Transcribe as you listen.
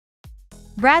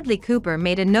Bradley Cooper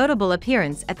made a notable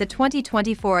appearance at the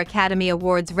 2024 Academy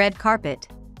Awards red carpet,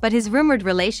 but his rumored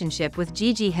relationship with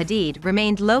Gigi Hadid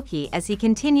remained low-key as he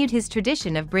continued his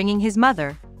tradition of bringing his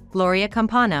mother, Gloria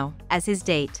Compano, as his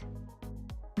date.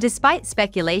 Despite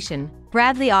speculation,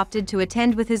 Bradley opted to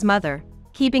attend with his mother,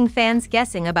 keeping fans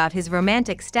guessing about his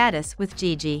romantic status with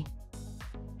Gigi.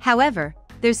 However,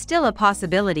 there's still a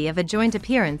possibility of a joint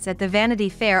appearance at the Vanity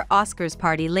Fair Oscars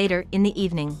party later in the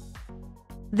evening.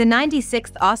 The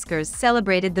 96th Oscars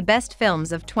celebrated the best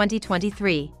films of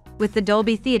 2023, with the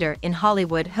Dolby Theatre in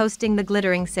Hollywood hosting the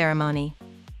glittering ceremony.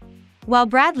 While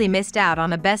Bradley missed out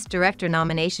on a Best Director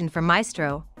nomination for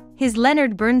Maestro, his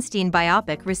Leonard Bernstein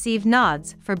biopic received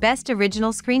nods for Best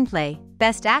Original Screenplay,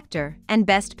 Best Actor, and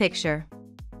Best Picture.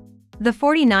 The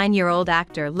 49-year-old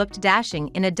actor looked dashing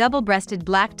in a double-breasted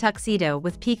black tuxedo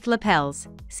with peaked lapels,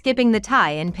 skipping the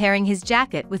tie and pairing his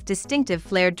jacket with distinctive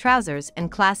flared trousers and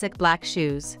classic black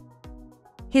shoes.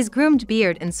 His groomed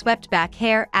beard and swept-back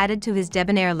hair added to his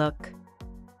debonair look.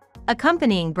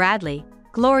 Accompanying Bradley,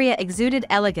 Gloria exuded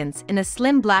elegance in a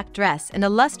slim black dress and a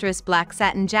lustrous black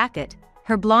satin jacket,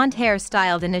 her blonde hair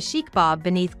styled in a chic bob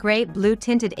beneath gray-blue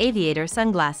tinted aviator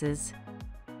sunglasses.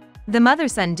 The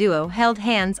mother-son duo held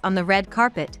hands on the red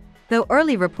carpet, though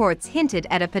early reports hinted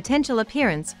at a potential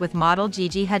appearance with model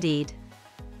Gigi Hadid.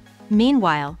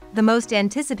 Meanwhile, the most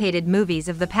anticipated movies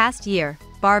of the past year,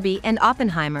 Barbie and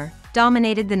Oppenheimer,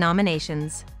 dominated the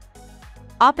nominations.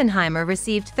 Oppenheimer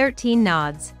received 13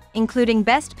 nods, including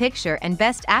Best Picture and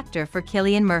Best Actor for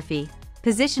Cillian Murphy,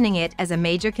 positioning it as a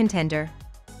major contender.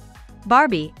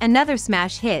 Barbie, another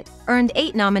smash hit, earned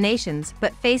 8 nominations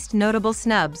but faced notable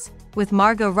snubs, with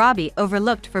Margot Robbie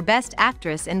overlooked for Best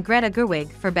Actress and Greta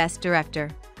Gerwig for Best Director.